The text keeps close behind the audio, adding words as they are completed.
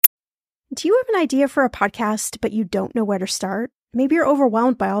Do you have an idea for a podcast, but you don't know where to start? Maybe you're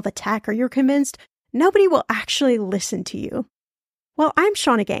overwhelmed by all the tech, or you're convinced nobody will actually listen to you. Well, I'm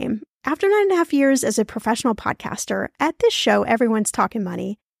Shawna Game. After 9.5 years as a professional podcaster, at this show, everyone's talking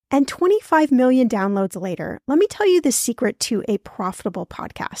money, and 25 million downloads later, let me tell you the secret to a profitable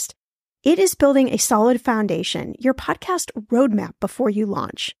podcast. It is building a solid foundation, your podcast roadmap before you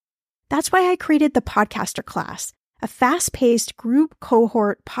launch. That's why I created the Podcaster Class, a fast-paced group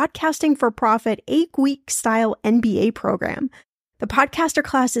cohort podcasting for profit 8-week style MBA program. The Podcaster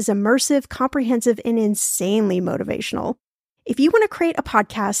Class is immersive, comprehensive, and insanely motivational. If you want to create a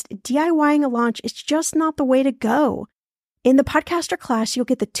podcast, DIYing a launch is just not the way to go. In the Podcaster Class, you'll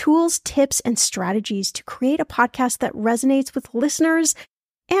get the tools, tips, and strategies to create a podcast that resonates with listeners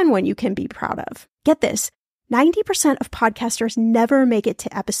and one you can be proud of. Get this, 90% of podcasters never make it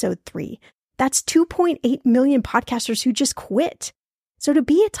to episode 3. That's 2.8 million podcasters who just quit. So to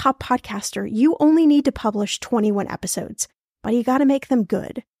be a top podcaster, you only need to publish 21 episodes, but you got to make them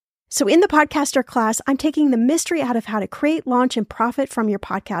good. So in the Podcaster Class, I'm taking the mystery out of how to create, launch, and profit from your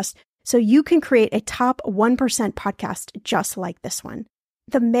podcast so you can create a top 1% podcast just like this one.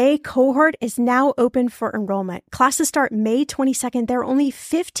 The May cohort is now open for enrollment. Classes start May 22nd. There are only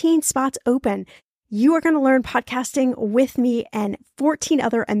 15 spots open. You are going to learn podcasting with me and 14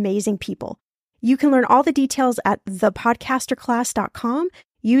 other amazing people. You can learn all the details at thepodcasterclass.com.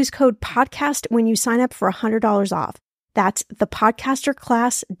 Use code PODCAST when you sign up for $100 off. That's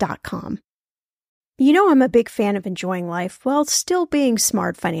thepodcasterclass.com. You know I'm a big fan of enjoying life while still being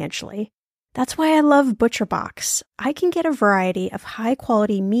smart financially. That's why I love ButcherBox. I can get a variety of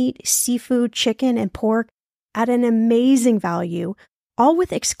high-quality meat, seafood, chicken, and pork at an amazing value, all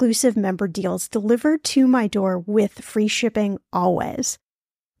with exclusive member deals delivered to my door with free shipping always.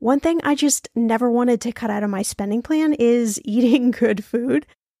 One thing I just never wanted to cut out of my spending plan is eating good food.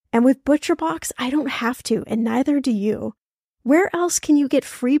 And with ButcherBox, I don't have to, and neither do you. Where else can you get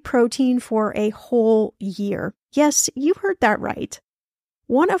free protein for a whole year? Yes, you heard that right.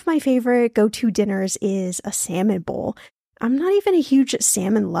 One of my favorite go-to dinners is a salmon bowl. I'm not even a huge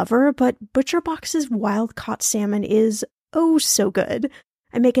salmon lover, but ButcherBox's wild-caught salmon is oh so good.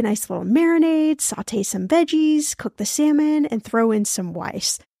 I make a nice little marinade, saute some veggies, cook the salmon, and throw in some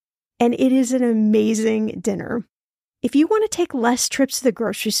rice. And it is an amazing dinner. If you want to take less trips to the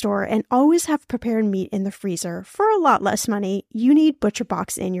grocery store and always have prepared meat in the freezer for a lot less money, you need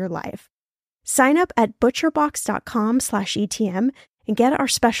ButcherBox in your life. Sign up at butcherbox.com/ETM and get our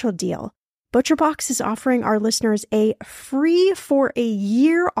special deal. ButcherBox is offering our listeners a free for a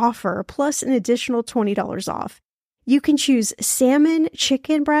year offer plus an additional $20 off. You can choose salmon,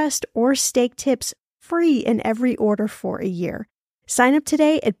 chicken breast, or steak tips free in every order for a year. Sign up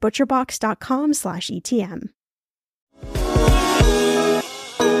today at butcherbox.com/ETM.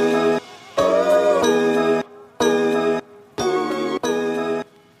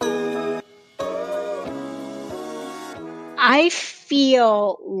 I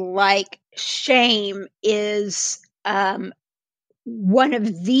feel like shame is one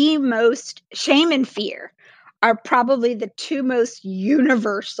of the most, shame and fear are probably the two most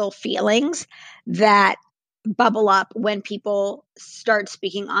universal feelings that bubble up when people start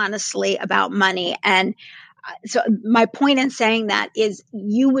speaking honestly about money. And so my point in saying that is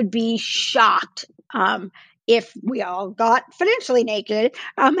you would be shocked if we all got financially naked,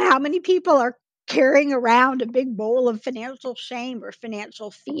 how many people are carrying around a big bowl of financial shame or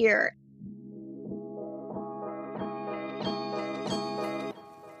financial fear.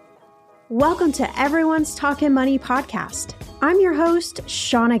 Welcome to Everyone's Talking Money podcast. I'm your host,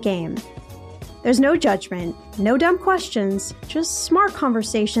 Shawna Game. There's no judgment, no dumb questions, just smart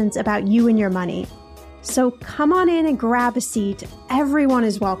conversations about you and your money. So come on in and grab a seat. Everyone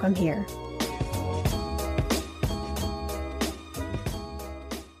is welcome here.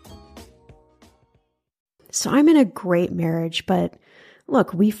 So I'm in a great marriage, but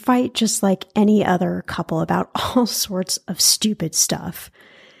look, we fight just like any other couple about all sorts of stupid stuff.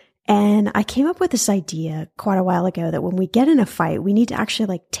 And I came up with this idea quite a while ago that when we get in a fight, we need to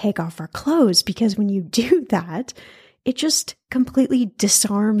actually take take off our clothes, because when you do that, it just completely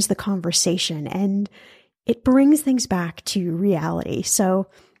disarms the conversation and it brings things back to reality. So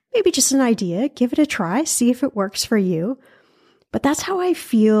maybe just an idea, give it a try, see if it works for you. But that's how I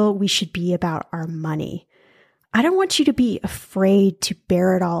feel we should be about our money. I don't want you to be afraid to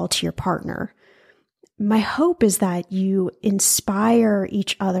bear it all to your partner. My hope is that you inspire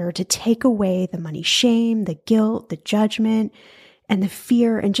each other to take away the money shame, the guilt, the judgment, and the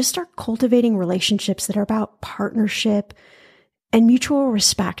fear, and just start cultivating relationships that are about partnership and mutual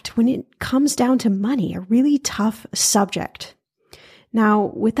respect when it comes down to money, a really tough subject.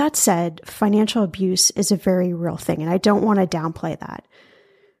 Now, with that said, financial abuse is a very real thing, and I don't want to downplay that.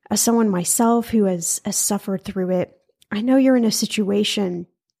 As someone myself who has suffered through it, I know you're in a situation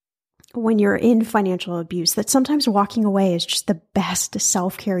when you're in financial abuse that sometimes walking away is just the best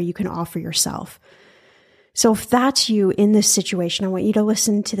self-care you can offer yourself. So if that's you in this situation, I want you to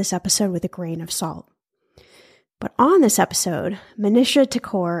listen to this episode with a grain of salt. But on this episode, Manisha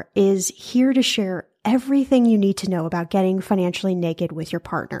Thakor is here to share everything you need to know about getting financially naked with your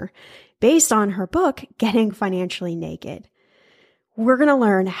partner, based on her book, Getting Financially Naked. We're going to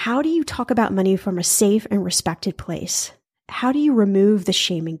learn, how do you talk about money from a safe and respected place? How do you remove the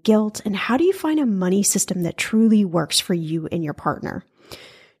shame and guilt? And how do you find a money system that truly works for you and your partner?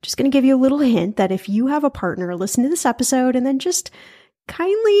 Just going to give you a little hint that if you have a partner, listen to this episode and then just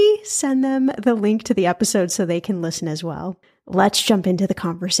kindly send them the link to the episode so they can listen as well. Let's jump into the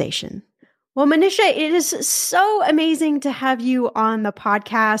conversation. Well, Manisha, it is so amazing to have you on the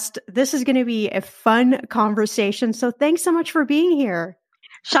podcast. This is going to be a fun conversation. So thanks so much for being here.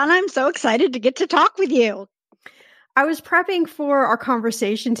 Shauna, I'm so excited to get to talk with you. I was prepping for our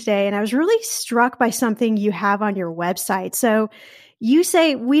conversation today, and I was really struck by something you have on your website. So you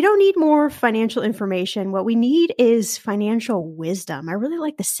say, we don't need more financial information. What we need is financial wisdom. I really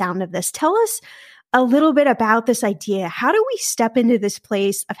like the sound of this. Tell us a little bit about this idea. How do we step into this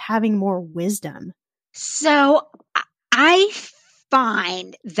place of having more wisdom? So I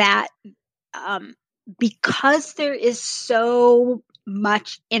find that because there is so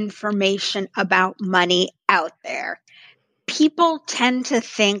much information about money out there, people tend to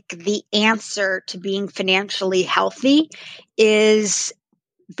think the answer to being financially healthy is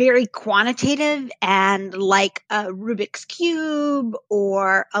very quantitative and like a Rubik's Cube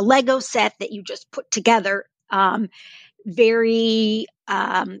or a Lego set that you just put together, very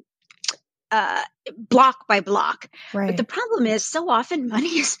block by block. Right. But the problem is, so often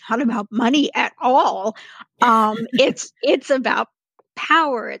money is not about money at all. It's about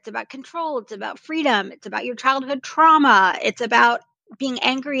power. It's about control. It's about freedom. It's about your childhood trauma. It's about being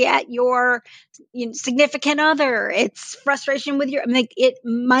angry at your significant other. It's frustration with your,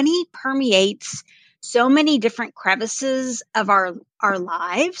 money permeates so many different crevices of our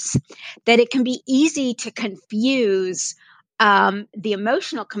lives that it can be easy to confuse the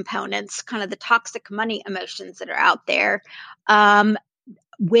emotional components, kind of the toxic money emotions that are out there,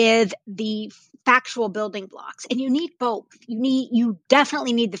 with the factual building blocks. And you need both. You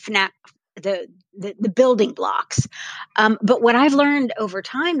definitely need the building blocks. But what I've learned over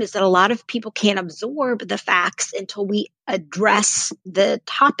time is that a lot of people can't absorb the facts until we address the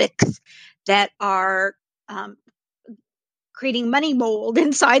topics that are creating money mold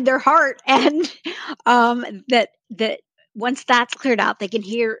inside their heart. And that once that's cleared out, they can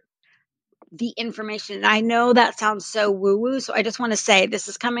hear the information. And I know that sounds so woo-woo. So I just want to say this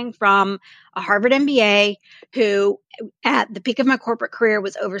is coming from a Harvard MBA who at the peak of my corporate career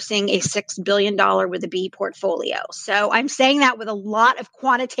was overseeing a $6 billion with a B portfolio. So I'm saying that with a lot of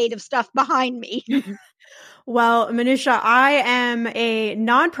quantitative stuff behind me. Well, Manisha, I am a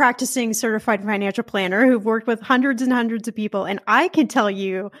non-practicing certified financial planner who've worked with hundreds and hundreds of people. And I can tell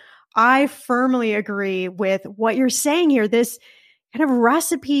you, I firmly agree with what you're saying here. This kind of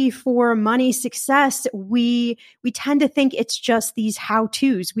recipe for money success, we tend to think it's just these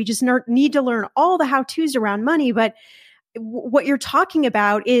how-tos. We just need to learn all the how-tos around money. But what you're talking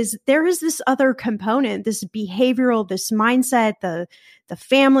about is there is this other component, this behavioral, this mindset, the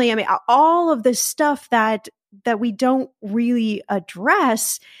family. I mean, all of this stuff that we don't really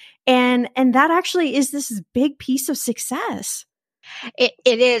address. And that actually is this big piece of success. It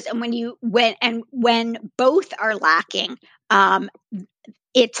is. And when both are lacking,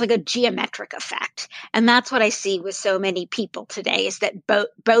 it's like a geometric effect. And that's what I see with so many people today is that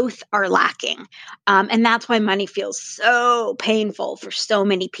both are lacking. And that's why money feels so painful for so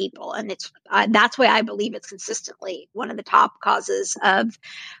many people. And that's why I believe it's consistently one of the top causes of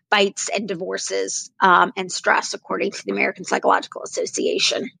fights and divorces, and stress, according to the American Psychological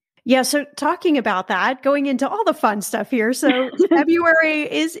Association. Yeah. So talking about that, going into all the fun stuff here. So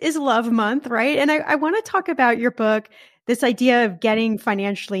February is Love Month, right? And I want to talk about your book, this idea of getting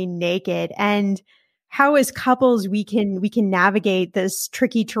financially naked and how as couples we can navigate this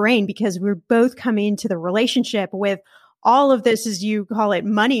tricky terrain because we're both coming into the relationship with all of this, as you call it,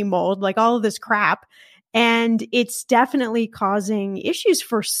 money mold, like all of this crap. And it's definitely causing issues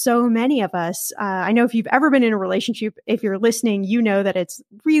for so many of us. I know if you've ever been in a relationship, if you're listening, you know that it's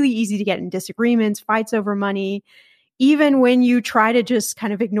really easy to get in disagreements, fights over money, even when you try to just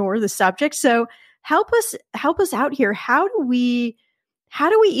kind of ignore the subject. So help us out here. How do we how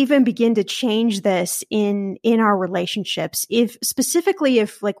do we even begin to change this in our relationships, if specifically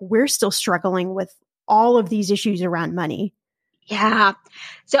if like we're still struggling with all of these issues around money? Yeah.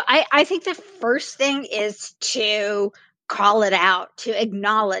 So I think the first thing is to call it out, to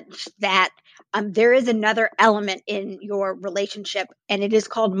acknowledge that there is another element in your relationship, and it is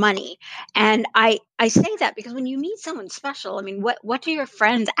called money. And I say that because when you meet someone special, I mean, what do your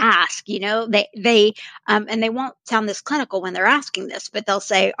friends ask? You know, and they won't sound this clinical when they're asking this, but they'll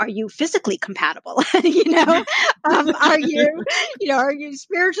say, "Are you physically compatible?" Are you, are you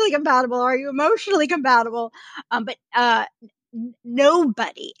spiritually compatible? Are you emotionally compatible? But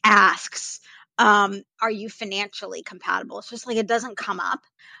nobody asks, are you financially compatible? It's just like it doesn't come up.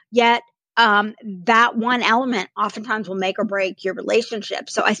 Yet that one element oftentimes will make or break your relationship.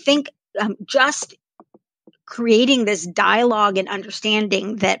 So I think just creating this dialogue and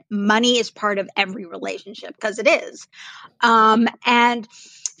understanding that money is part of every relationship, because it is. And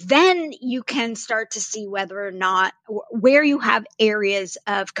then you can start to see whether or not where you have areas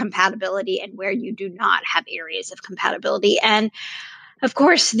of compatibility and where you do not have areas of compatibility. And of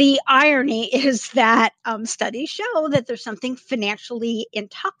course, the irony is that studies show that there's something financially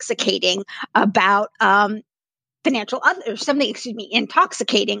intoxicating about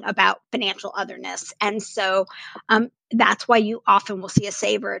intoxicating about financial otherness. And so that's why you often will see a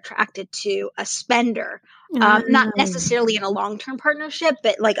saver attracted to a spender. Not necessarily in a long-term partnership,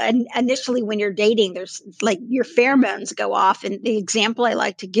 but like initially when you're dating, there's like your pheromones go off. And the example I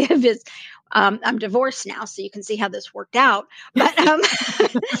like to give is I'm divorced now, so you can see how this worked out. But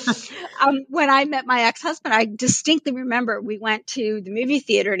when I met my ex-husband, I distinctly remember we went to the movie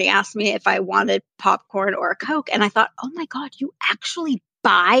theater and he asked me if I wanted popcorn or a Coke. And I thought, oh my God, you actually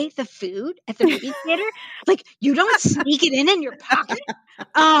buy the food at the movie theater? Like you don't sneak it in your pocket?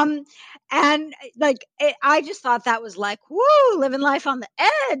 And like, I just thought that was like, woo, living life on the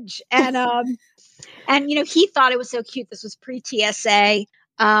edge. And he thought it was so cute. This was pre-TSA.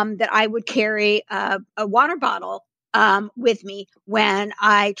 That I would carry a water bottle with me when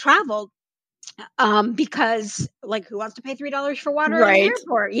I traveled, because like who wants to pay $3 for water at the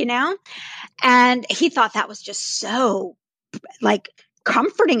airport, And he thought that was just so like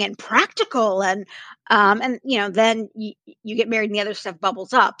comforting and practical, and then you get married and the other stuff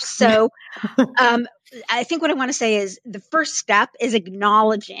bubbles up. So I think what I want to say is the first step is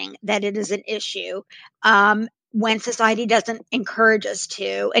acknowledging that it is an issue. When society doesn't encourage us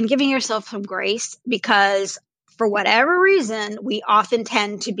to, and giving yourself some grace, because for whatever reason, we often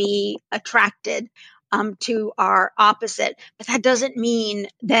tend to be attracted to our opposite. But that doesn't mean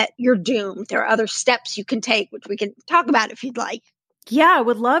that you're doomed. There are other steps you can take, which we can talk about if you'd like. Yeah, I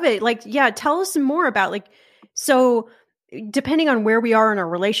would love it. Like, yeah, tell us some more about so depending on where we are in our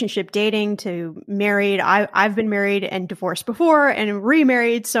relationship, dating to married, I've been married and divorced before and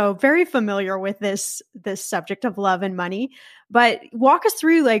remarried, so very familiar with this subject of love and money. But walk us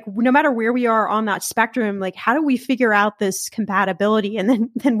through, like, no matter where we are on that spectrum, like, how do we figure out this compatibility, and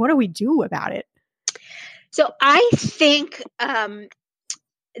then what do we do about it? So I think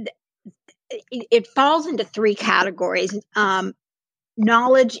it falls into three categories: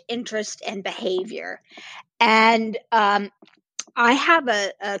 knowledge, interest, and behavior. And I have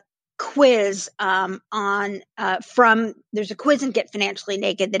a quiz there's a quiz in Get Financially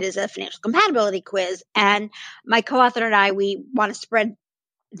Naked that is a financial compatibility quiz. And my co-author and I, we want to spread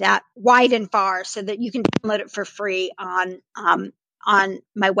that wide and far so that you can download it for free on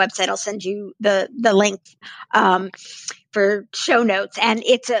my website. I'll send you the link for show notes. And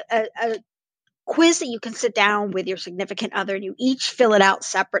it's a quiz that you can sit down with your significant other and you each fill it out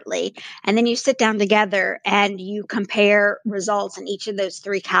separately. And then you sit down together and you compare results in each of those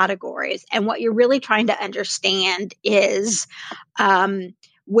three categories. And what you're really trying to understand is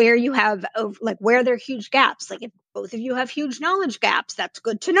where you have, like, where there are huge gaps. Like if both of you have huge knowledge gaps, that's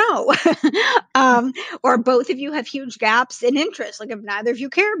good to know. Or both of you have huge gaps in interest. Like if neither of you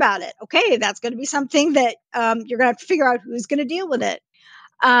care about it, okay, that's going to be something that you're going to have to figure out who's going to deal with it.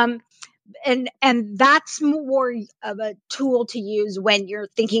 And that's more of a tool to use when you're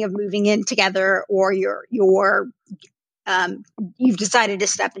thinking of moving in together, or you've decided to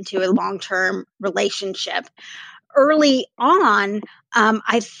step into a long-term relationship. Early on,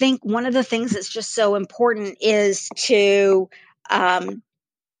 I think one of the things that's just so important is to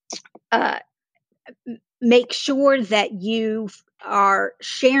make sure that you are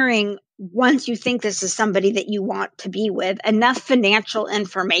sharing, once you think this is somebody that you want to be with, enough financial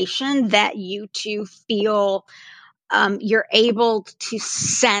information that you two feel you're able to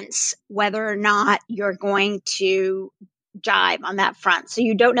sense whether or not you're going to jive on that front. So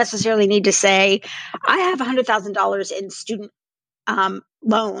you don't necessarily need to say, I have $100,000 in student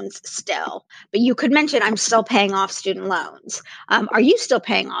loans still, but you could mention, I'm still paying off student loans. Are you still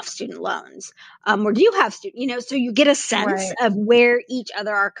paying off student loans? Or do you have student, so you get a sense of where each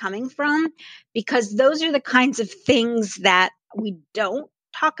other are coming from, because those are the kinds of things that we don't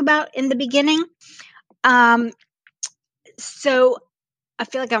talk about in the beginning. So I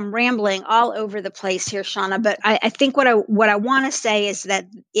feel like I'm rambling all over the place here, Shauna, but I think what I want to say is that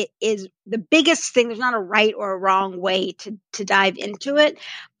it is the biggest thing. There's not a right or a wrong way to dive into it,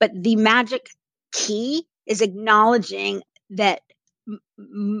 but the magic key is acknowledging that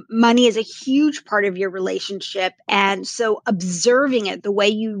money is a huge part of your relationship. And so observing it the way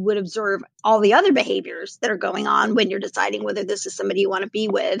you would observe all the other behaviors that are going on when you're deciding whether this is somebody you want to be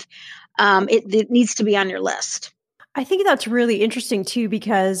with, it needs to be on your list. I think that's really interesting too,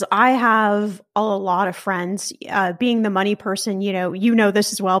 because I have a lot of friends, being the money person, you know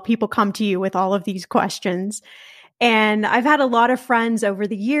this as well. People come to you with all of these questions. And I've had a lot of friends over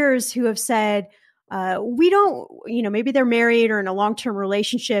the years who have said, we don't, maybe they're married or in a long-term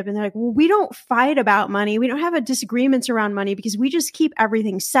relationship. And they're like, well, we don't fight about money. We don't have a disagreements around money because we just keep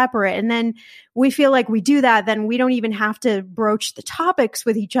everything separate. And then we feel like we do that, then we don't even have to broach the topics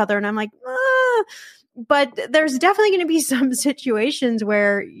with each other. And I'm like, but there's definitely going to be some situations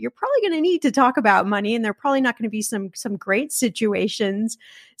where you're probably going to need to talk about money, and there are probably not going to be some great situations.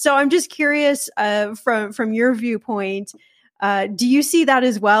 So I'm just curious, from your viewpoint, do you see that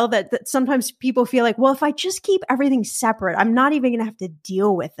as well? That sometimes people feel like, well, if I just keep everything separate, I'm not even going to have to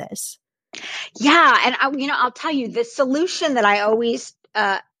deal with this. Yeah, and I'll tell you the solution that I always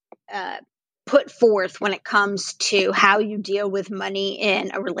put forth when it comes to how you deal with money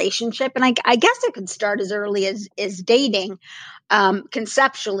in a relationship. And I guess it could start as early as dating,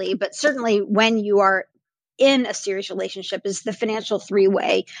 conceptually, but certainly when you are in a serious relationship, is the financial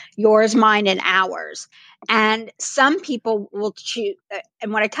three-way: yours, mine, and ours. And some people will choose,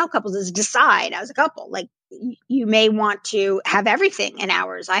 and what I tell couples is decide as a couple, like you may want to have everything in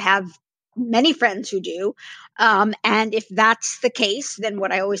ours. I have many friends who do. And if that's the case, then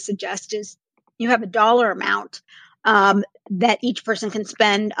what I always suggest is you have a dollar amount that each person can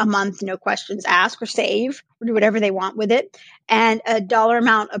spend a month, no questions asked, or save, or do whatever they want with it, and a dollar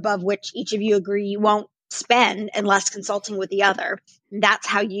amount above which each of you agree you won't spend unless consulting with the other. And that's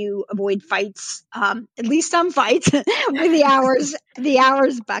how you avoid fights, at least some fights, with the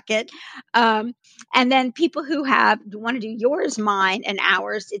hours bucket. And then people who want to do yours, mine, and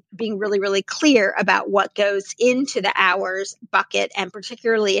ours, it being really, really clear about what goes into the hours bucket, and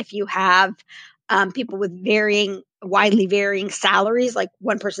particularly if you have people with widely varying salaries, like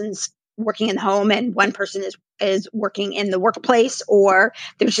one person's working in the home and one person is working in the workplace, or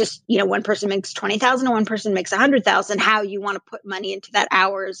there's just, one person makes 20,000 and one person makes 100,000, how you want to put money into that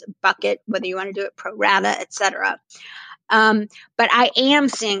hours bucket, whether you want to do it pro rata, et cetera. But I am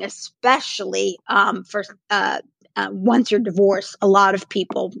seeing, especially for once you're divorced, a lot of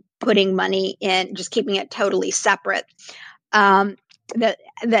people putting money in, just keeping it totally separate. The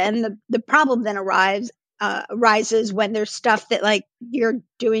problem then arises when there's stuff that like you're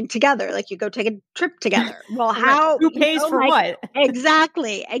doing together, like you go take a trip together. Well, who pays for what?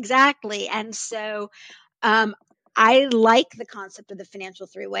 Exactly. And so, I like the concept of the financial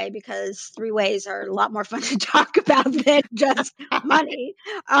three-way, because three-ways are a lot more fun to talk about than just money.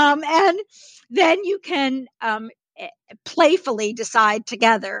 And then you can playfully decide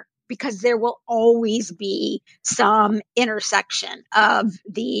together, because there will always be some intersection of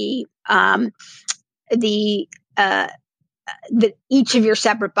the each of your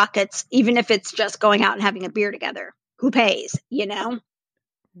separate buckets, even if it's just going out and having a beer together. Who pays,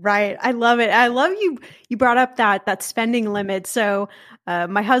 Right. I love it. I love you brought up that spending limit. So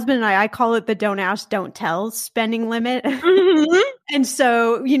my husband and I call it the don't ask, don't tell spending limit. Mm-hmm. And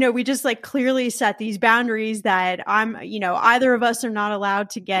so, we just like clearly set these boundaries that either of us are not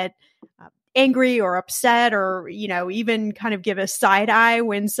allowed to get angry or upset, or, even kind of give a side eye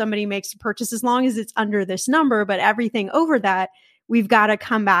when somebody makes a purchase, as long as it's under this number. But everything over that, we've got to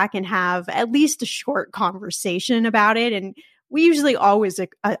come back and have at least a short conversation about it. And we usually always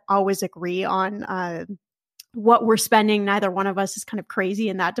agree on what we're spending. Neither one of us is kind of crazy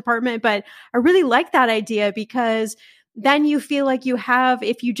in that department. But I really like that idea, because then you feel like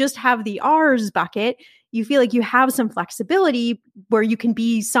if you just have the R's bucket, you feel like you have some flexibility where you can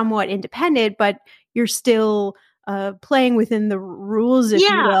be somewhat independent, but you're still playing within the rules, if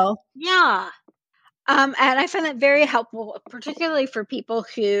you will. Yeah. And I find that very helpful, particularly for people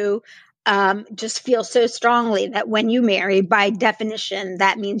who just feel so strongly that when you marry, by definition,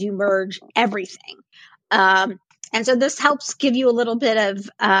 that means you merge everything. And so this helps give you a little bit of,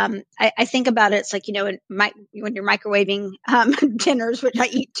 I think about it, it's like, when you're microwaving dinners, which I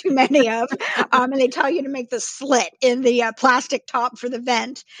eat too many of, and they tell you to make the slit in the plastic top for the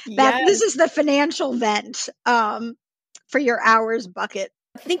vent. This is the financial vent for your hours bucket.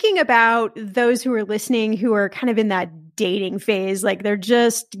 Thinking about those who are listening who are kind of in that dating phase, like they're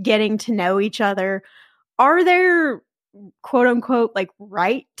just getting to know each other, are there quote unquote like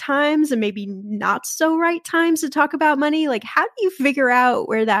right times and maybe not so right times to talk about money? Like, how do you figure out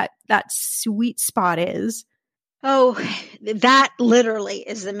where that sweet spot is? Oh, that literally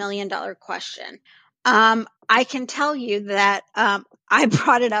is the $1 million question. I can tell you that I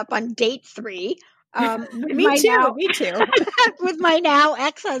brought it up on date 3. Me too. With my now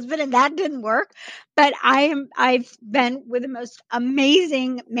ex-husband, and that didn't work. But I've been with the most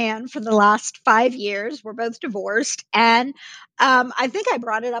amazing man for the last 5 years. We're both divorced, and I think I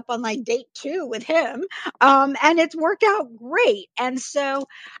brought it up on like date 2 with him, and it's worked out great. And so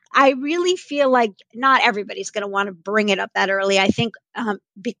I really feel like not everybody's going to want to bring it up that early. I think,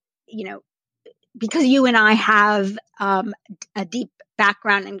 because you and I have a deep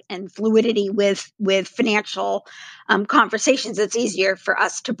background and fluidity with financial conversations, it's easier for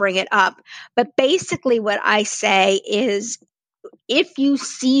us to bring it up. But basically what I say is, if you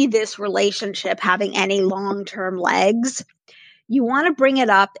see this relationship having any long-term legs, you want to bring it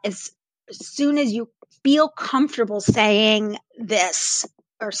up as soon as you feel comfortable saying this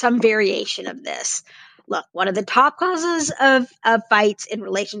or some variation of this. Look, one of the top causes of fights in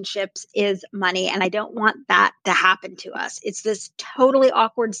relationships is money, and I don't want that to happen to us. It's this totally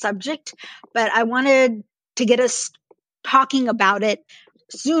awkward subject, but I wanted to get us talking about it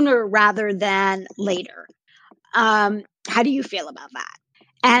sooner rather than later. How do you feel about that?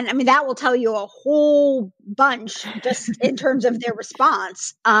 And I mean, that will tell you a whole bunch just in terms of their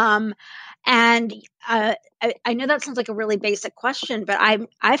response. And I know that sounds like a really basic question, but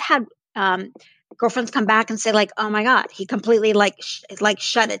I've had girlfriends come back and say like, oh my God, he completely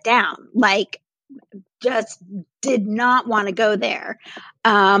shut it down. Like, just did not want to go there.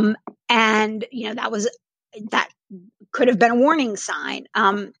 And that could have been a warning sign,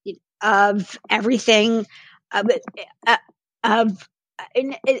 of everything and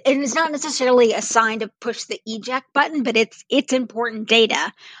it's not necessarily a sign to push the eject button, but it's important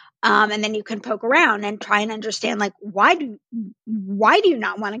data. And then you can poke around and try and understand, like, why do you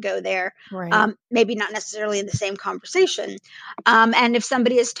not want to go there? Right. Maybe not necessarily in the same conversation. And if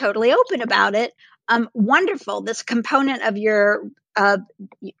somebody is totally open about it, wonderful. This component of your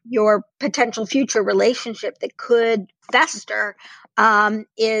potential future relationship that could fester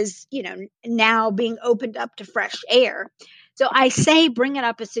is, now being opened up to fresh air. So I say bring it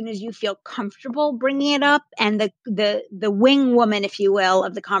up as soon as you feel comfortable bringing it up. And the wing woman, if you will,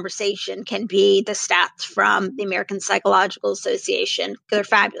 of the conversation can be the stats from the American Psychological Association. They're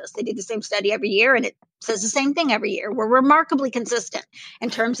fabulous. They do the same study every year, and it says the same thing every year. We're remarkably consistent in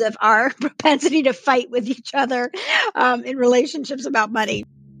terms of our propensity to fight with each other in relationships about money.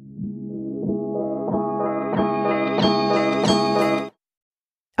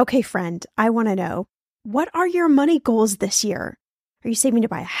 Okay, friend, I want to know, what are your money goals this year? Are you saving to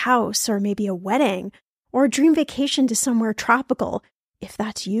buy a house or maybe a wedding or a dream vacation to somewhere tropical? If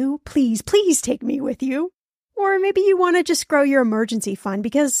that's you, please take me with you. Or maybe you want to just grow your emergency fund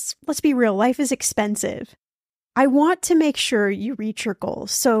because, let's be real, life is expensive. I want to make sure you reach your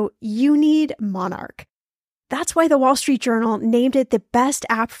goals, so you need Monarch. That's why the Wall Street Journal named it the best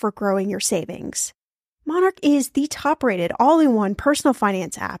app for growing your savings. Monarch is the top-rated all-in-one personal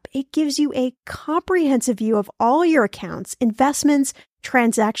finance app. It gives you a comprehensive view of all your accounts, investments,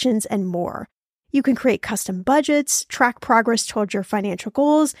 transactions, and more. You can create custom budgets, track progress towards your financial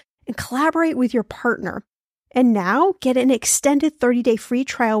goals, and collaborate with your partner. And now, get an extended 30-day free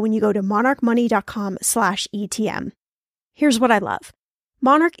trial when you go to monarchmoney.com/ETM. Here's what I love.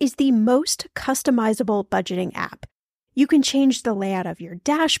 Monarch is the most customizable budgeting app. You can change the layout of your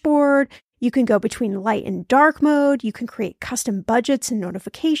dashboard. You can go between light and dark mode. You can create custom budgets and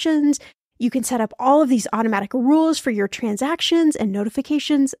notifications. You can set up all of these automatic rules for your transactions and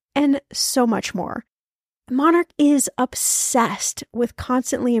notifications, and so much more. Monarch is obsessed with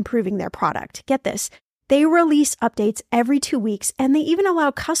constantly improving their product. Get this. They release updates every 2 weeks, and they even allow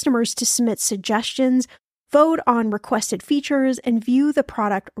customers to submit suggestions, vote on requested features, and view the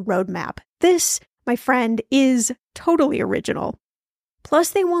product roadmap. This, my friend, is totally original. Plus,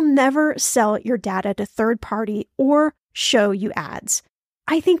 they will never sell your data to third party or show you ads.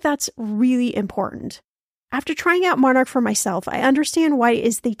 I think that's really important. After trying out Monarch for myself, I understand why it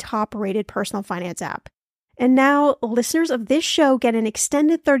is the top-rated personal finance app. And now listeners of this show get an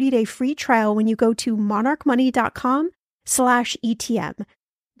extended 30-day free trial when you go to monarchmoney.com/ETM.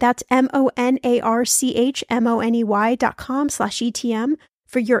 That's monarchmoney.com/ETM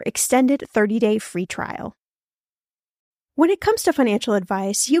for your extended 30-day free trial. When it comes to financial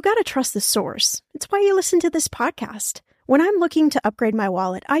advice, you got to trust the source. It's why you listen to this podcast. When I'm looking to upgrade my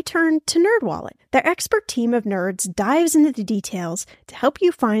wallet, I turn to NerdWallet. Their expert team of nerds dives into the details to help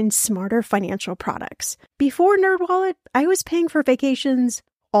you find smarter financial products. Before NerdWallet, I was paying for vacations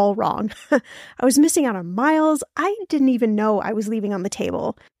all wrong. I was missing out on miles I didn't even know I was leaving on the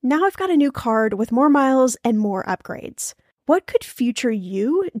table. Now I've got a new card with more miles and more upgrades. What could future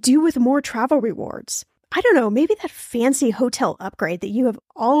you do with more travel rewards? I don't know, maybe that fancy hotel upgrade that you have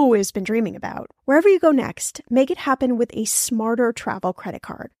always been dreaming about. Wherever you go next, make it happen with a smarter travel credit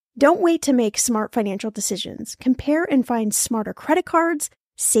card. Don't wait to make smart financial decisions. Compare and find smarter credit cards,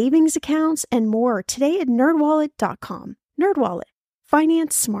 savings accounts, and more today at nerdwallet.com. NerdWallet.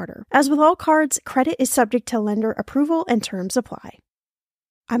 Finance smarter. As with all cards, credit is subject to lender approval and terms apply.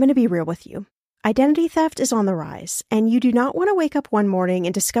 I'm going to be real with you. Identity theft is on the rise, and you do not want to wake up one morning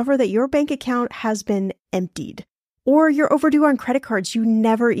and discover that your bank account has been emptied, or you're overdue on credit cards you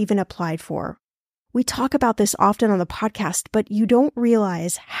never even applied for. We talk about this often on the podcast, but you don't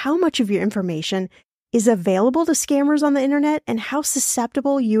realize how much of your information is available to scammers on the internet and how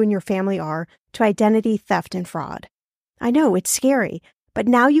susceptible you and your family are to identity theft and fraud. I know, it's scary, but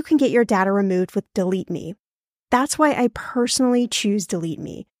now you can get your data removed with Delete Me. That's why I personally choose Delete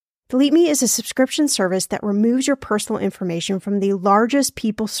Me. Delete Me is a subscription service that removes your personal information from the largest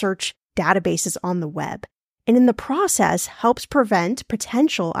people search databases on the web, and in the process helps prevent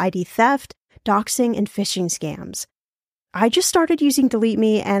potential ID theft, doxing, and phishing scams. I just started using Delete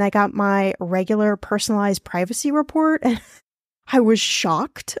Me and I got my regular personalized privacy report, and I was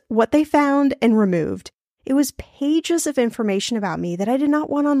shocked what they found and removed. It was pages of information about me that I did not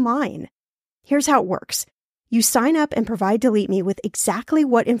want online. Here's how it works. You sign up and provide Delete Me with exactly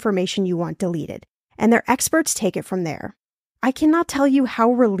what information you want deleted, and their experts take it from there. I cannot tell you how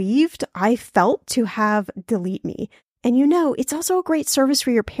relieved I felt to have Delete Me. And you know, it's also a great service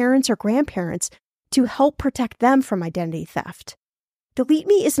for your parents or grandparents to help protect them from identity theft. Delete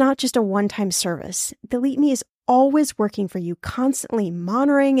Me is not just a one-time service. Delete Me is always working for you, constantly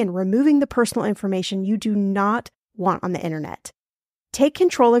monitoring and removing the personal information you do not want on the internet. Take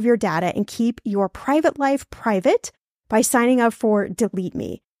control of your data and keep your private life private by signing up for Delete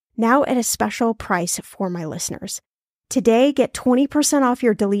Me, now at a special price for my listeners. Today, get 20% off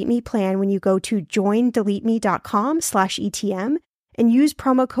your Delete Me plan when you go to joindeleteme.com/ETM and use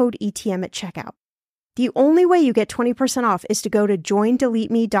promo code ETM at checkout. The only way you get 20% off is to go to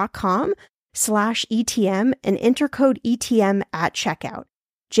joindeleteme.com/ETM and enter code ETM at checkout.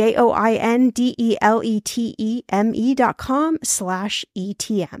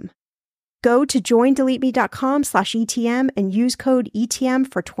 joindeleteme.com/ETM. Go to joindeleteme.com/ETM and use code ETM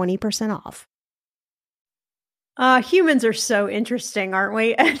for 20% off. Humans are so interesting, aren't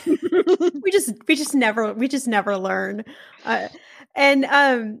we? we just never learn.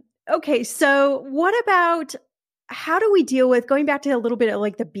 Okay, so what about, how do we deal with, going back to a little bit of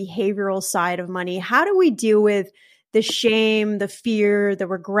like the behavioral side of money, how do we deal with the shame, the fear, the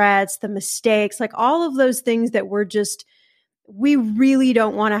regrets, the mistakes, like all of those things that we really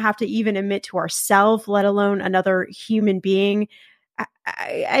don't want to have to even admit to ourselves, let alone another human being.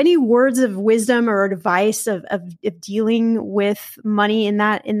 Any words of wisdom or advice of dealing with money in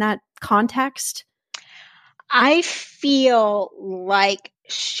that context? I feel like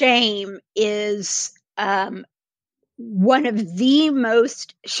shame is one of the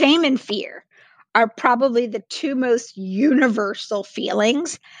most, shame and fear are probably the two most universal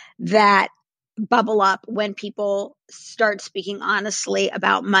feelings that bubble up when people start speaking honestly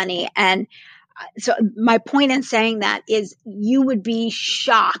about money. And so my point in saying that is you would be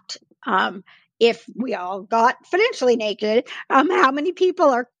shocked if we all got financially naked, how many people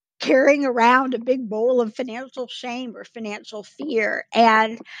are carrying around a big bowl of financial shame or financial fear.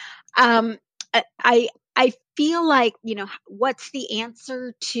 And I feel like, what's the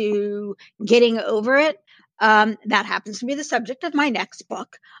answer to getting over it? That happens to be the subject of my next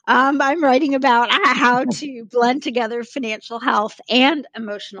book. I'm writing about how to blend together financial health and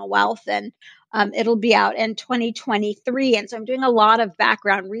emotional wealth, and it'll be out in 2023. And so I'm doing a lot of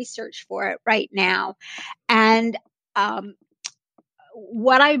background research for it right now. And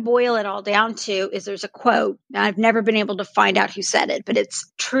what I boil it all down to is there's a quote. Now, I've never been able to find out who said it, but it's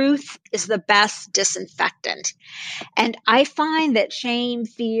truth is the best disinfectant. And I find that shame,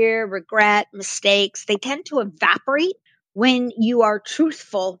 fear, regret, mistakes, they tend to evaporate when you are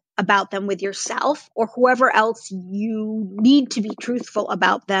truthful about them with yourself or whoever else you need to be truthful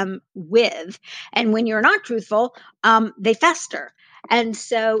about them with. And when you're not truthful, they fester. And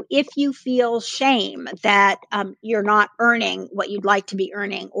so if you feel shame that you're not earning what you'd like to be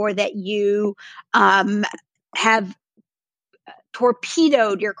earning, or that you have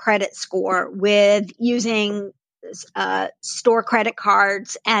torpedoed your credit score with using store credit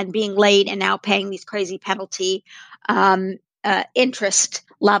cards and being late and now paying these crazy penalty interest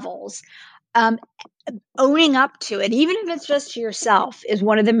levels, owning up to it, even if it's just to yourself, is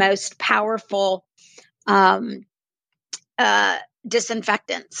one of the most powerful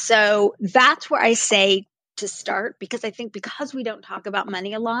disinfectants. So that's where I say to start, because I think because we don't talk about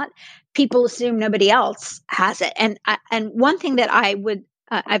money a lot, people assume nobody else has it. And one thing that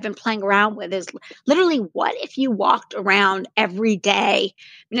I've been playing around with is literally, what if you walked around every day?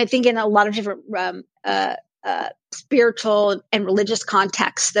 I mean, I think in a lot of different spiritual and religious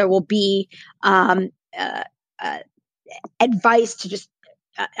contexts, there will be advice to just,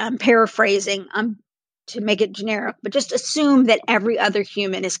 I'm paraphrasing, to make it generic, but just assume that every other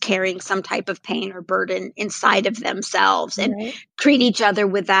human is carrying some type of pain or burden inside of themselves, and treat each other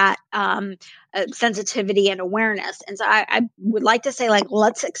with that sensitivity and awareness. And so I would like to say, like,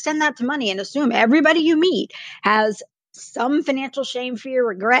 let's extend that to money and assume everybody you meet has some financial shame, fear,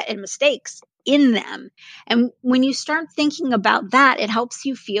 regret, and mistakes in them. And when you start thinking about that, it helps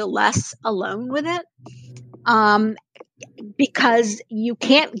you feel less alone with it. Because you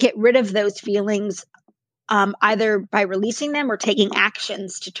can't get rid of those feelings either by releasing them or taking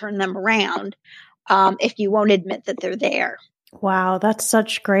actions to turn them around if you won't admit that they're there. Wow, that's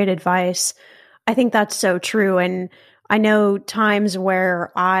such great advice. I think that's so true. And I know times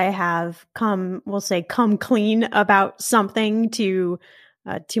where I have come clean about something to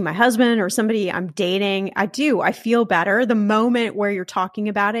my husband or somebody I'm dating. I feel better. The moment where you're talking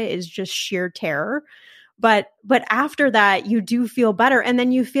about it is just sheer terror. But after that, you do feel better. And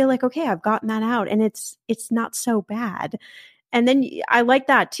then you feel like, okay, I've gotten that out and it's not so bad. And then I like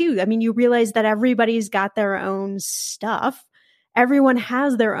that too. I mean, you realize that everybody's got their own stuff. Everyone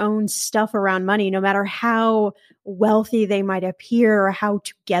has their own stuff around money, no matter how wealthy they might appear or how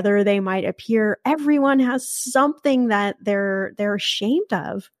together they might appear. Everyone has something that they're ashamed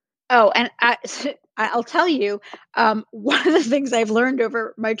of. Oh, and I'll tell you, one of the things I've learned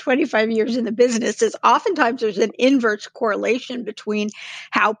over my 25 years in the business is oftentimes there's an inverse correlation between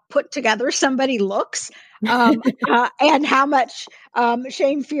how put together somebody looks and how much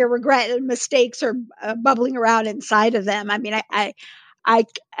shame, fear, regret, and mistakes are bubbling around inside of them. I mean, I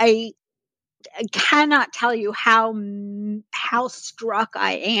cannot tell you how struck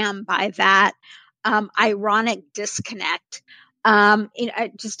I am by that ironic disconnect.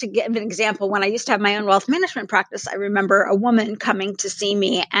 Just to give an example, when I used to have my own wealth management practice, I remember a woman coming to see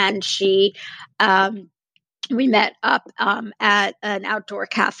me, and she, we met up at an outdoor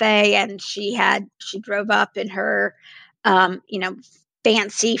cafe, and she drove up in her,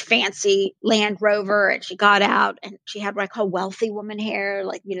 fancy Land Rover, and she got out, and she had what I call wealthy woman hair,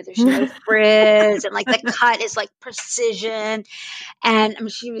 like, there's no frizz, and like the cut is like precision, and I mean,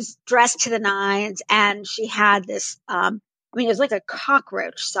 she was dressed to the nines, and she had this, it was like a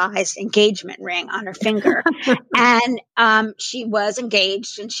cockroach-sized engagement ring on her finger. And she was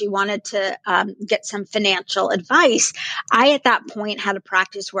engaged, and she wanted to get some financial advice. I, at that point, had a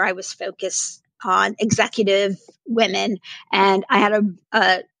practice where I was focused on executive women, and I had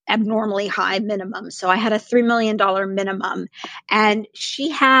a abnormally high minimum. So I had a $3 million minimum, and she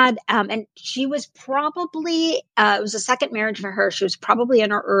had, and she was probably, it was a second marriage for her. She was probably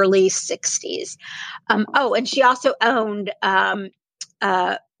in her early 60s. And she also owned one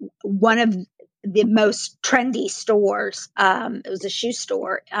of the most trendy stores. It was a shoe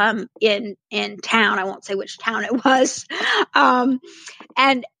store in town. I won't say which town it was.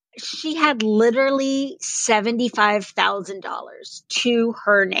 And she had literally $75,000 to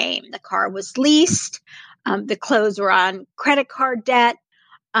her name. The car was leased. The clothes were on credit card debt.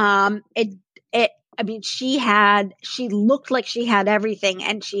 She looked like she had everything,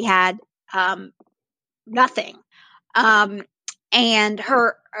 and she had nothing. And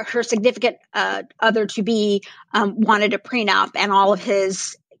her significant other to be wanted a prenup, and all of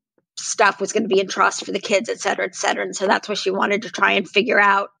his stuff was going to be in trust for the kids, et cetera, et cetera. And so that's why she wanted to try and figure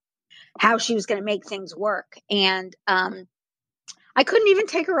out how she was going to make things work. And I couldn't even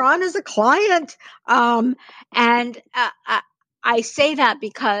take her on as a client. I say that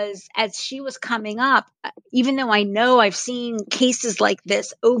because as she was coming up, even though I know I've seen cases like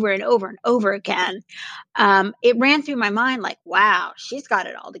this over and over and over again, it ran through my mind like, wow, she's got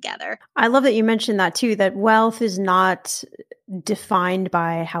it all together. I love that you mentioned that too, that wealth is not defined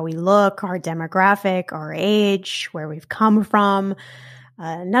by how we look, our demographic, our age, where we've come from.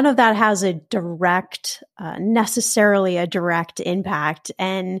 None of that has a necessarily a direct impact.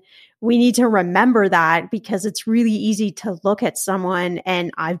 And we need to remember that, because it's really easy to look at someone,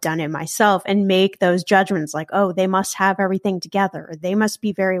 and I've done it myself, and make those judgments like, oh, they must have everything together, or they must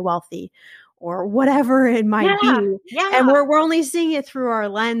be very wealthy, or whatever it might be. Yeah. And we're only seeing it through our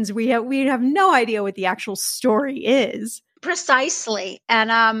lens. We have no idea what the actual story is. Precisely.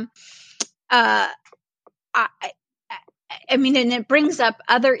 And I mean, and it brings up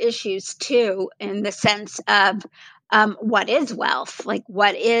other issues too, in the sense of what is wealth? Like,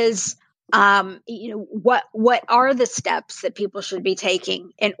 what is, what are the steps that people should be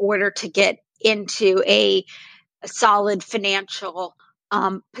taking in order to get into a solid financial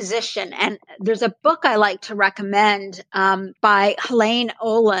position? And there's a book I like to recommend by Helene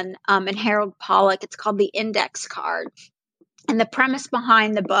Olin and Harold Pollack. It's called The Index Card. And the premise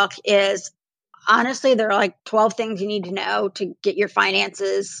behind the book is, honestly, there are like 12 things you need to know to get your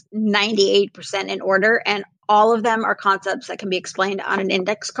finances 98% in order. And all of them are concepts that can be explained on an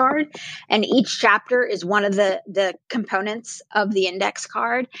index card. And each chapter is one of the components of the index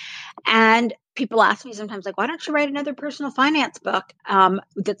card. And people ask me sometimes, like, why don't you write another personal finance book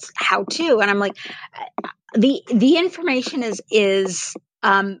that's how to? And I'm like, the information is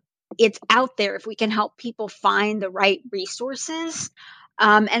it's out there if we can help people find the right resources.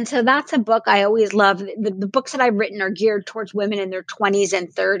 And so that's a book I always love. The books that I've written are geared towards women in their 20s and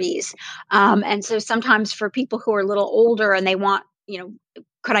 30s. And so sometimes for people who are a little older and they want,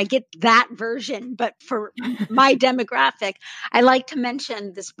 could I get that version? But for my demographic, I like to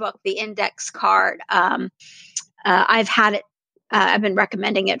mention this book, The Index Card. I've had it. I've been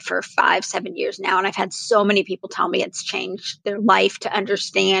recommending it for 5-7 years now, and I've had so many people tell me it's changed their life to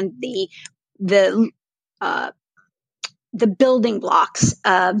understand the building blocks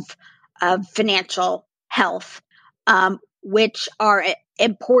of financial health, which are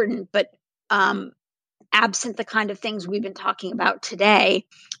important, but absent the kind of things we've been talking about today,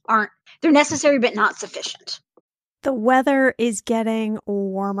 they're necessary but not sufficient. The weather is getting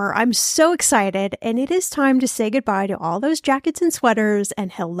warmer. I'm so excited, and it is time to say goodbye to all those jackets and sweaters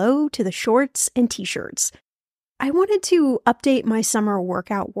and hello to the shorts and t-shirts. I wanted to update my summer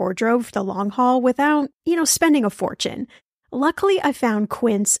workout wardrobe for the long haul without, spending a fortune. Luckily, I found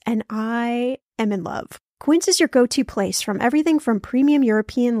Quince, and I am in love. Quince is your go-to place from everything from premium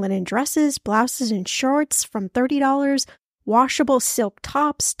European linen dresses, blouses, and shorts from $30, washable silk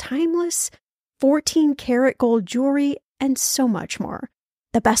tops, timeless 14-karat gold jewelry, and so much more.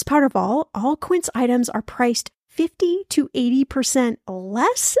 The best part of all Quince items are priced 50 to 80%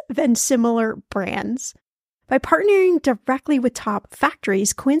 less than similar brands. By partnering directly with top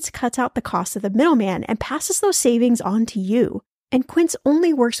factories, Quince cuts out the cost of the middleman and passes those savings on to you. And Quince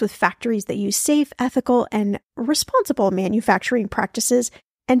only works with factories that use safe, ethical, and responsible manufacturing practices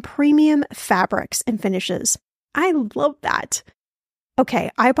and premium fabrics and finishes. I love that.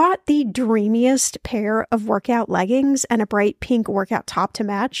 Okay, I bought the dreamiest pair of workout leggings and a bright pink workout top to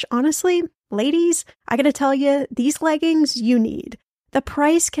match. Honestly, ladies, I gotta tell you, these leggings you need. The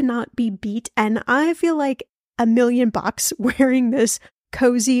price cannot be beat, and I feel like $1 million wearing this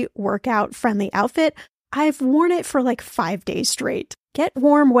cozy workout-friendly outfit. I've worn it for like 5 days straight. Get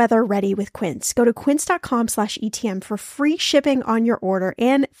warm weather ready with Quince. Go to quince.com/ETM for free shipping on your order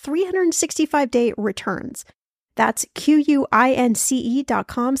and 365-day returns. That's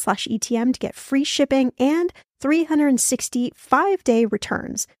QUINCE.com/ETM to get free shipping and 365-day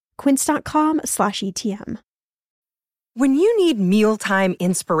returns. Quince.com/ETM. When you need mealtime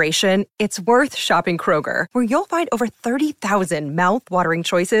inspiration, it's worth shopping Kroger, where you'll find over 30,000 mouth-watering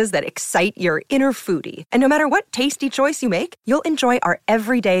choices that excite your inner foodie. And no matter what tasty choice you make, you'll enjoy our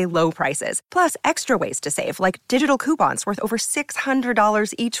everyday low prices, plus extra ways to save, like digital coupons worth over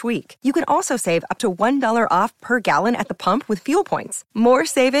 $600 each week. You can also save up to $1 off per gallon at the pump with fuel points. More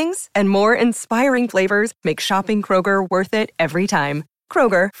savings and more inspiring flavors make shopping Kroger worth it every time.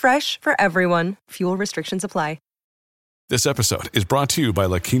 Kroger, fresh for everyone. Fuel restrictions apply. This episode is brought to you by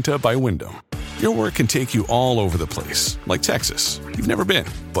La Quinta by Wyndham. Your work can take you all over the place, like Texas. You've never been,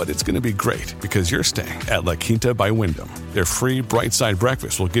 but it's going to be great because you're staying at La Quinta by Wyndham. Their free Bright Side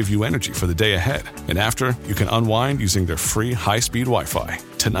breakfast will give you energy for the day ahead. And after, you can unwind using their free high-speed Wi-Fi.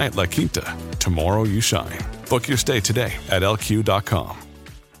 Tonight, La Quinta. Tomorrow, you shine. Book your stay today at LQ.com.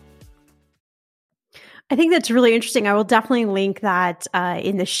 I think that's really interesting. I will definitely link that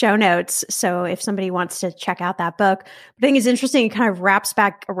in the show notes. So if somebody wants to check out that book, I think it's interesting. It kind of wraps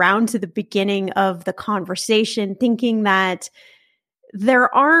back around to the beginning of the conversation, thinking that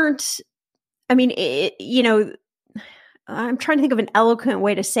there aren't, I mean, I'm trying to think of an eloquent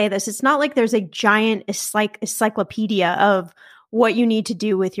way to say this. It's not like there's a giant encyclopedia of what you need to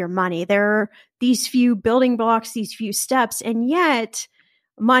do with your money. There are these few building blocks, these few steps, and yet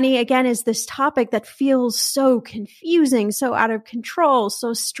money, again, is this topic that feels so confusing, so out of control,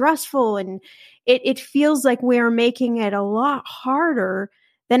 so stressful. And it feels like we're making it a lot harder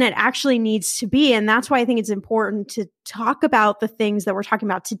than it actually needs to be. And that's why I think it's important to talk about the things that we're talking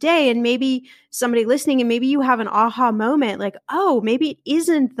about today. And maybe somebody listening, and maybe you have an aha moment like, oh, maybe it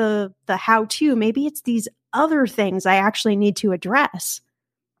isn't the how-to. Maybe it's these other things I actually need to address.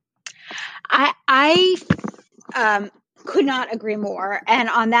 I could not agree more. And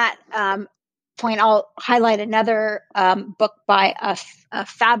on that point, I'll highlight another book by a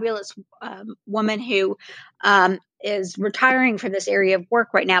fabulous woman who is retiring from this area of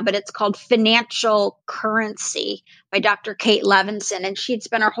work right now, but it's called Financial Currency by Dr. Kate Levinson. And she'd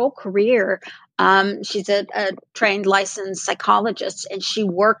spent her whole career, she's a trained licensed psychologist, and she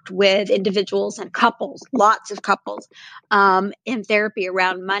worked with individuals and couples, lots of couples, in therapy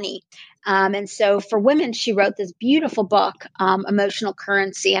around money. And so for women, she wrote this beautiful book, Emotional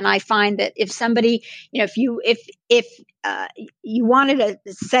Currency. And I find that if somebody, if you wanted a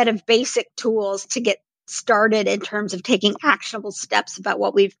set of basic tools to get started in terms of taking actionable steps about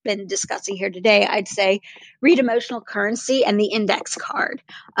what we've been discussing here today, I'd say read Emotional Currency and The Index Card.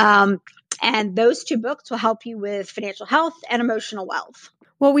 And those two books will help you with financial health and emotional wealth.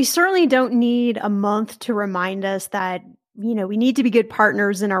 Well, we certainly don't need a month to remind us that, we need to be good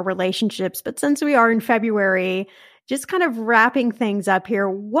partners in our relationships. But since we are in February, just kind of wrapping things up here,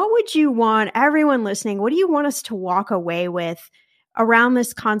 what would you want everyone listening? What do you want us to walk away with around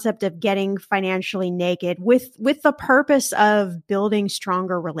this concept of getting financially naked with the purpose of building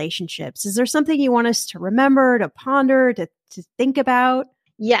stronger relationships? Is there something you want us to remember, to ponder, to think about?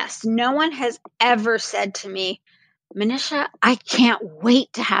 Yes. No one has ever said to me, Manisha, I can't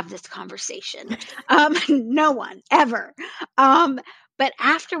wait to have this conversation. No one ever. But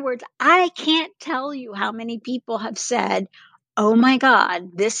afterwards, I can't tell you how many people have said, oh my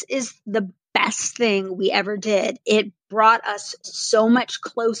God, this is the best thing we ever did. It brought us so much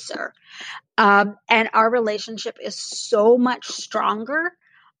closer. And our relationship is so much stronger.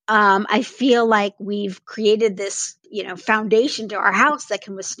 I feel like we've created this, foundation to our house that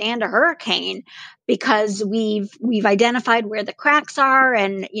can withstand a hurricane because we've identified where the cracks are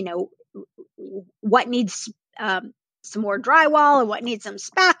and, what needs some more drywall and what needs some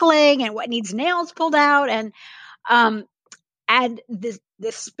spackling and what needs nails pulled out. And the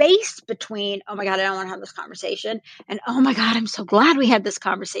space between, oh my God, I don't want to have this conversation, and oh my God, I'm so glad we had this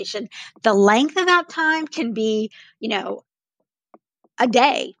conversation. The length of that time can be, a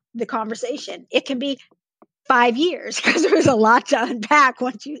day, the conversation. It can be 5 years because there was a lot to unpack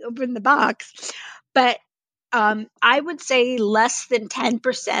once you open the box. But I would say less than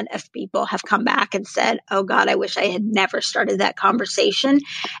 10% of people have come back and said, oh God, I wish I had never started that conversation.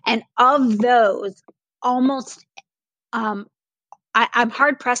 And of those, almost, I'm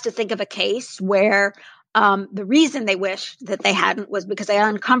hard pressed to think of a case where the reason they wish that they hadn't was because they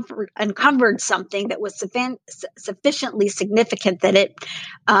uncovered something that was sufficiently significant that it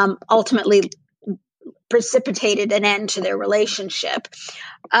ultimately precipitated an end to their relationship.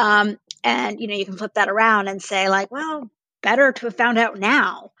 And, you can flip that around and say like, well, better to have found out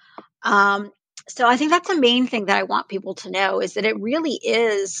now. So I think that's the main thing that I want people to know is that it really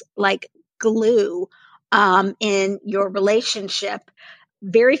is like glue in your relationship.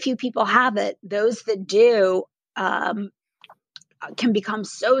 Very few people have it. Those that do can become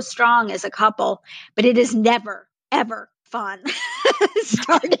so strong as a couple, but it is never, ever fun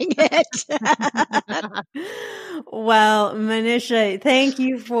starting it. Well, Manisha, thank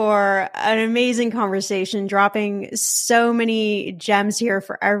you for an amazing conversation, dropping so many gems here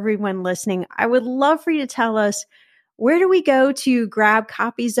for everyone listening. I would love for you to tell us, where do we go to grab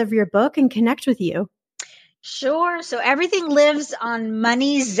copies of your book and connect with you? Sure. So everything lives on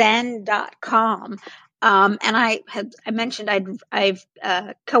moneyzen.com. And I mentioned I've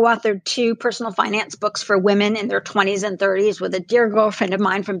co-authored 2 personal finance books for women in their 20s and 30s with a dear girlfriend of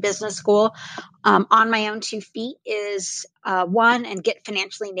mine from business school. On My Own 2 Feet is one, and Get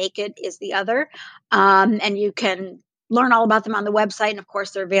Financially Naked is the other. And you can learn all about them on the website. And of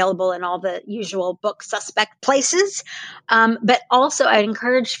course, they're available in all the usual book suspect places. But also, I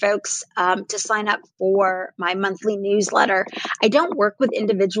encourage folks to sign up for my monthly newsletter. I don't work with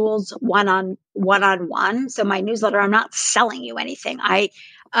individuals one-on-one. So my newsletter, I'm not selling you anything. I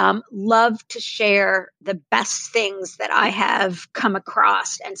love to share the best things that I have come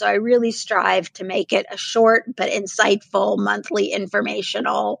across. And so I really strive to make it a short but insightful monthly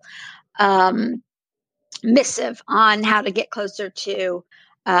informational missive on how to get closer to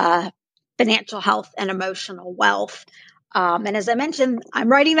financial health and emotional wealth. And as I mentioned, I'm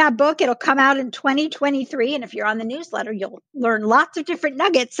writing that book. It'll come out in 2023. And if you're on the newsletter, you'll learn lots of different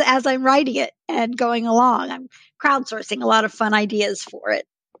nuggets as I'm writing it and going along. I'm crowdsourcing a lot of fun ideas for it.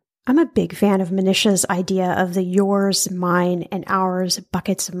 I'm a big fan of Manisha's idea of the yours, mine, and ours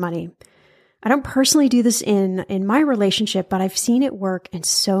buckets of money. I don't personally do this in my relationship, but I've seen it work in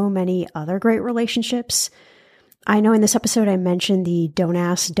so many other great relationships. I know in this episode I mentioned the don't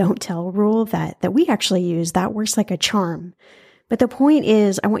ask, don't tell rule that we actually use. That works like a charm. But the point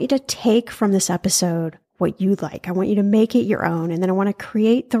is, I want you to take from this episode what you like. I want you to make it your own. And then I want to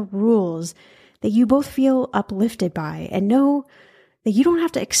create the rules that you both feel uplifted by, and know that you don't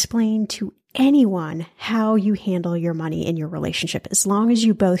have to explain to anyone how you handle your money in your relationship, as long as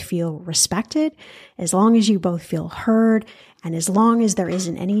you both feel respected, as long as you both feel heard, and as long as there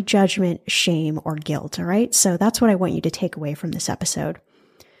isn't any judgment, shame, or guilt. All right. So that's what I want you to take away from this episode.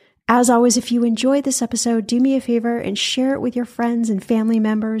 As always, if you enjoyed this episode, do me a favor and share it with your friends and family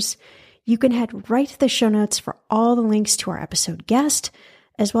members. You can head right to the show notes for all the links to our episode guest,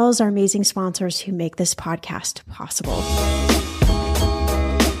 as well as our amazing sponsors who make this podcast possible.